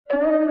Hey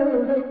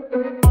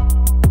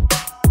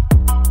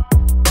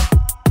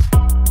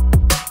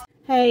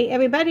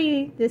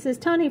everybody, this is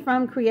Tony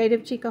from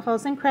Creative Chica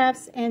Hauls and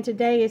Crafts, and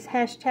today is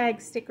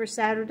hashtag Sticker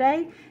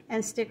Saturday,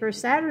 and Sticker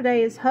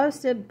Saturday is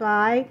hosted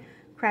by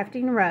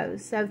Crafting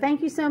Rose. So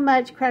thank you so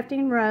much,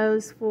 Crafting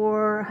Rose,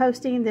 for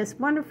hosting this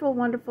wonderful,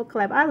 wonderful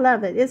collab. I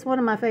love it. It's one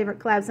of my favorite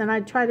collabs, and I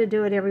try to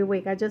do it every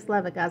week. I just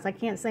love it, guys. I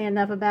can't say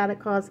enough about it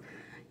because,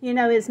 you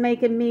know, it's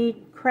making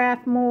me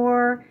craft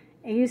more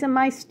and using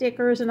my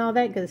stickers and all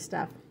that good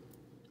stuff.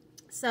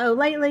 So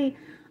lately,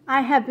 I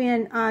have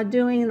been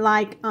doing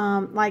like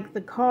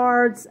the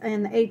cards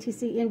and the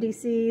ATC,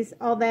 MDCs,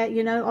 all that,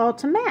 you know, all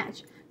to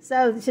match.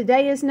 So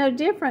today is no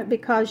different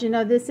because, you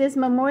know, this is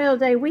Memorial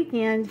Day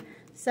weekend.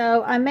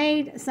 So I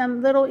made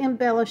some little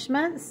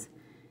embellishments,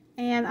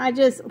 and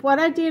what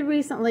I did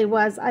recently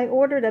was I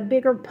ordered a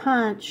bigger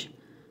punch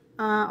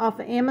off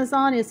of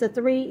Amazon. It's a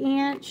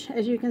 3-inch,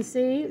 as you can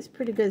see. It's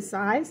pretty good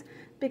size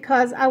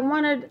because I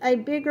wanted a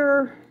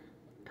bigger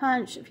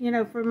punch, you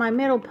know, for my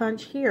middle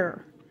punch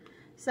here.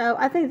 So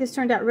I think this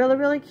turned out really,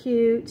 really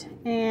cute,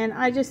 and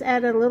I just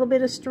added a little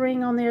bit of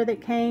string on there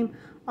that came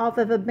off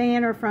of a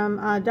banner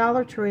from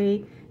Dollar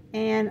Tree,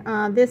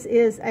 and this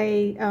is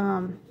a,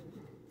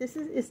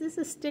 is this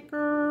a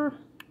sticker?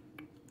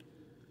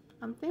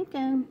 I'm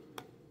thinking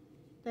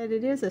that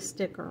it is a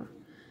sticker.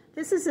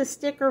 This is a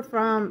sticker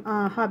from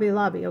Hobby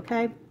Lobby,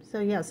 okay?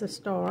 So yeah, it's a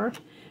star.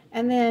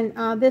 And then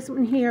this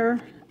one here,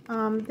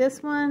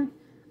 this one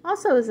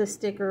also is a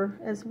sticker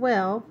as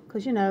well,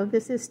 because, you know,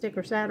 this is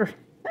Sticker Saturday.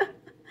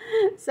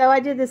 So I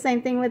did the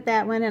same thing with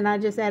that one, and I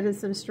just added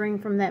some string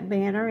from that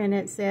banner, and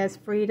it says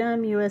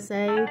Freedom,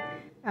 USA,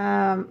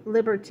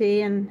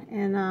 Liberty,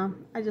 and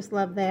I just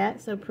love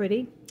that. So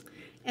pretty.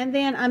 And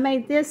then I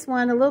made this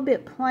one a little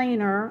bit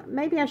plainer.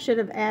 Maybe I should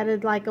have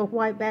added like a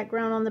white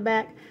background on the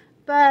back,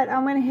 but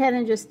I went ahead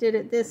and just did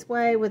it this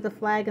way with the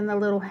flag and the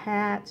little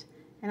hat,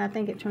 and I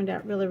think it turned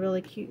out really,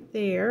 really cute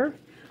there.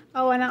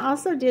 Oh, and I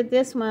also did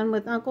this one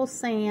with Uncle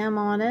Sam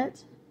on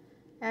it.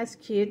 That's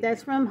cute.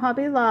 That's from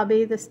Hobby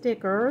Lobby, the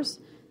stickers.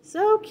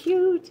 So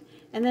cute.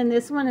 And then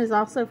this one is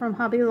also from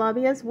Hobby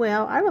Lobby as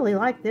well. I really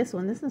like this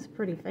one. This is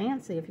pretty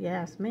fancy if you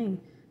ask me.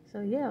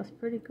 So yeah, it's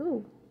pretty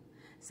cool.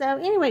 So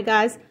anyway,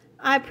 guys,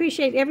 I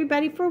appreciate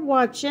everybody for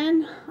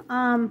watching.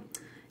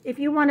 If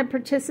you want to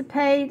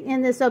participate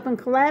in this open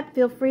collab,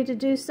 feel free to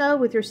do so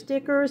with your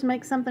stickers.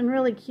 Make something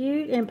really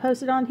cute and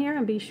post it on here,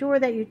 and be sure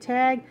that you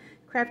tag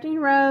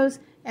Crafting Rose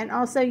and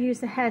also use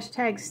the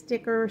hashtag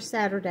Sticker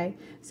Saturday.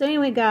 So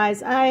anyway,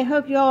 guys, I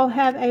hope you all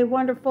have a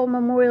wonderful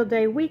Memorial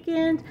Day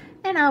weekend,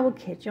 and I will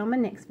catch you on my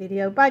next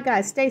video. Bye,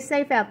 guys. Stay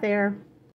safe out there.